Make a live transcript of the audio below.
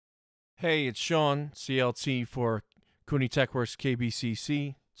Hey, it's Sean, CLT for Cooney TechWorks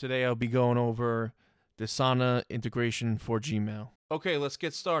KBCC. Today I'll be going over the Asana integration for Gmail. Okay, let's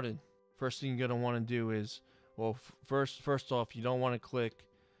get started. First thing you're going to want to do is, well, first off, you don't want to click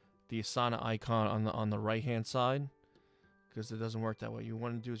the Asana icon on the right-hand side because it doesn't work that way. You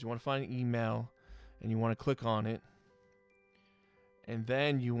want to do is you want to find an email and you want to click on it. And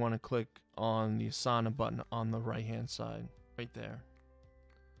then you want to click on the Asana button on the right-hand side, right there.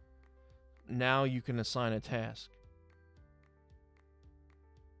 Now you can assign a task.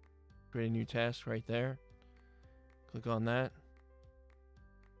 Create a new task right there. Click on that.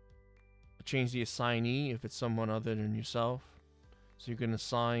 Change the assignee if it's someone other than yourself. So you can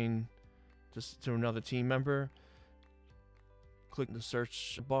assign this to another team member. Click the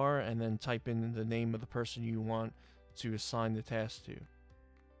search bar and then type in the name of the person you want to assign the task to.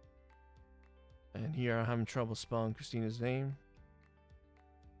 And here I'm having trouble spelling Christina's name.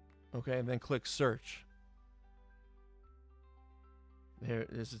 Okay, then click search.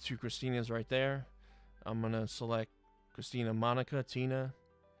 There's the two Christinas right there. I'm gonna select Christina Monica Tina.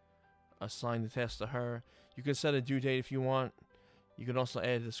 Assign the task to her. You can set a due date if you want. You can also add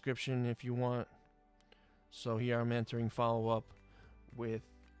a description if you want. So here I'm entering follow up with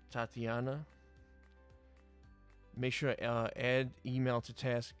Tatiana. Make sure add email to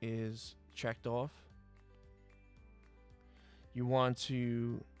task is checked off. You want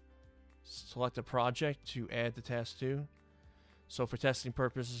to select a project to add the task to. So for testing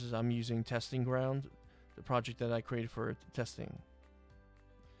purposes, I'm using Testing Ground, the project that I created for testing.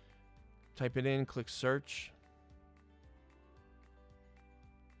 Type it in, click search.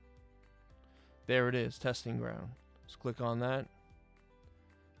 There it is, Testing Ground. Just click on that.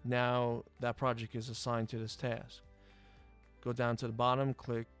 Now that project is assigned to this task. Go down to the bottom,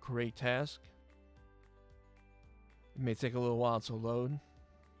 click Create Task. It may take a little while to load,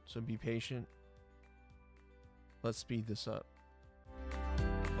 so be patient. Let's speed this up.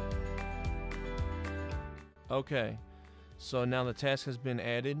 Okay, so now the task has been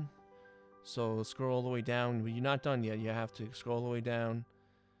added. So scroll all the way down, but you're not done yet. You have to scroll all the way down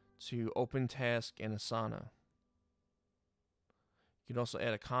to Open Task in Asana. You can also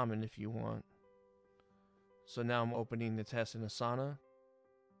add a comment if you want. So now I'm opening the task in Asana.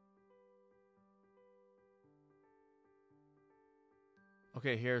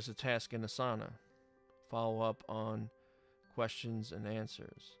 Okay, here's the task in Asana. Follow up on questions and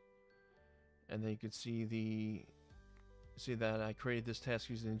answers. And then you can see that I created this task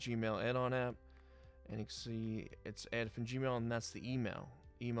using the Gmail add-on app. And you can see it's added from Gmail, and that's the email.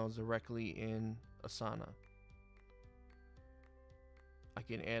 Email is directly in Asana. I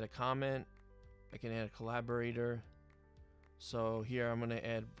can add a comment. I can add a collaborator. So here I'm gonna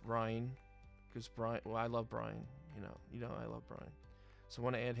add Brian, because Brian, well, I love Brian. You know I love Brian. So I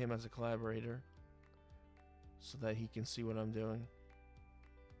want to add him as a collaborator so that he can see what I'm doing.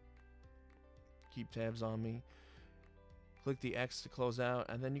 Keep tabs on me. Click the X to close out,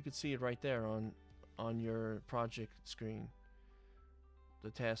 and then you can see it right there on your project screen.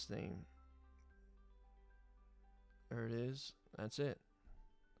 The task name. There it is. That's it.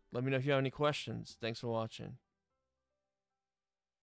 Let me know if you have any questions. Thanks for watching.